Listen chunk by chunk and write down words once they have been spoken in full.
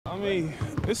mean,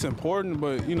 it's important,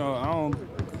 but, you know, I don't,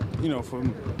 you know,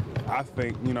 I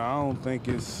think, you know, I don't think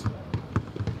it's,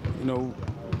 you know,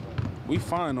 we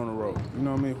fine on the road. You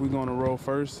know what I mean? If we go on the road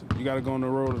first, you got to go on the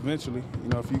road eventually. You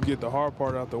know, if you get the hard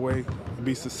part out the way and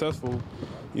be successful,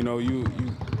 you know, you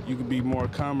can be more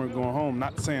calmer going home.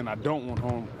 Not saying I don't want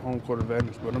home court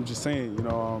advantage, but I'm just saying, you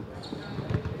know,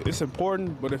 it's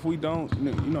important. But if we don't,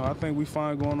 you know, I think we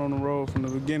fine going on the road from the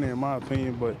beginning, in my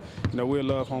opinion. But, you know, we'll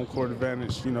love home court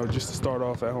advantage, you know, just to start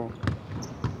off at home.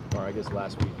 Or I guess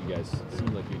last week you guys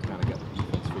seemed like you kind of got the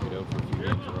defense figured out for a few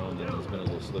games around, and there's been a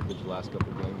little slippage the last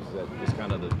couple of games. Is that just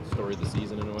kind of the story of the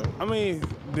season in a way? I mean,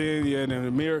 then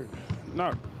Amir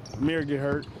get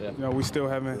hurt. Yeah. You know, we still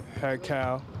haven't had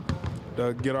Cal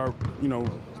to get our, you know,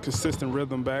 consistent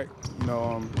rhythm back, you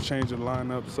know, change the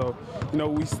lineup. So, you know,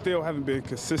 we still haven't been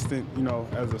consistent, you know,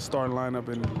 as a starting lineup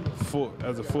and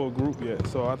as a full group yet.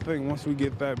 So I think once we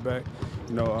get that back,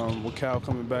 you know, with Cal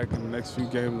coming back in the next few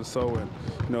games or so, and,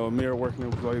 you know, Amir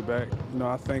working his way back, you know,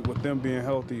 I think with them being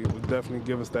healthy, it would definitely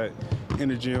give us that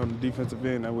energy on the defensive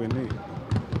end that we need.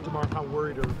 DeMar, how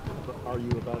worried are you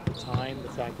about the time, the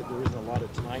fact that there isn't a lot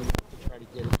of time to try to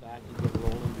get it back and get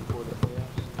rolling before the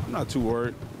playoffs? I'm not too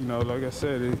worried. You know, like I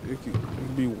said, it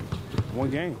could be one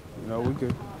game. You know, we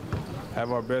could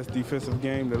have our best defensive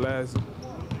game the last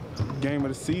game of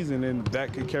the season, and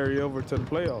that could carry over to the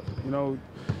playoffs. You know,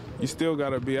 you still got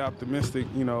to be optimistic,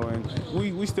 you know, and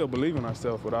we still believe in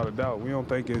ourselves without a doubt. We don't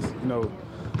think it's, you know,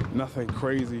 nothing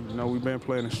crazy. You know, we've been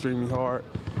playing extremely hard.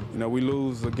 You know, we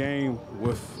lose a game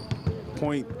with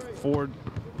 0.4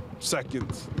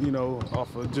 seconds, you know,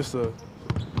 off of just a,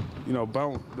 you know,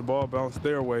 the ball bounced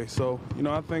their way. So, you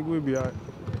know, I think we'll be all right.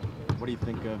 What do you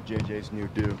think of JJ's new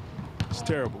do? It's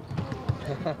terrible,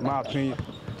 in my opinion.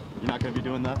 You're not going to be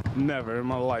doing that? Never in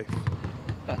my life.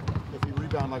 If you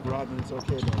rebound like Rodman, it's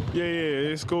okay, though. Yeah,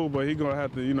 it's cool, but he's going to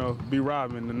have to, you know, be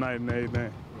Rodman tonight and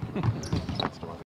everything.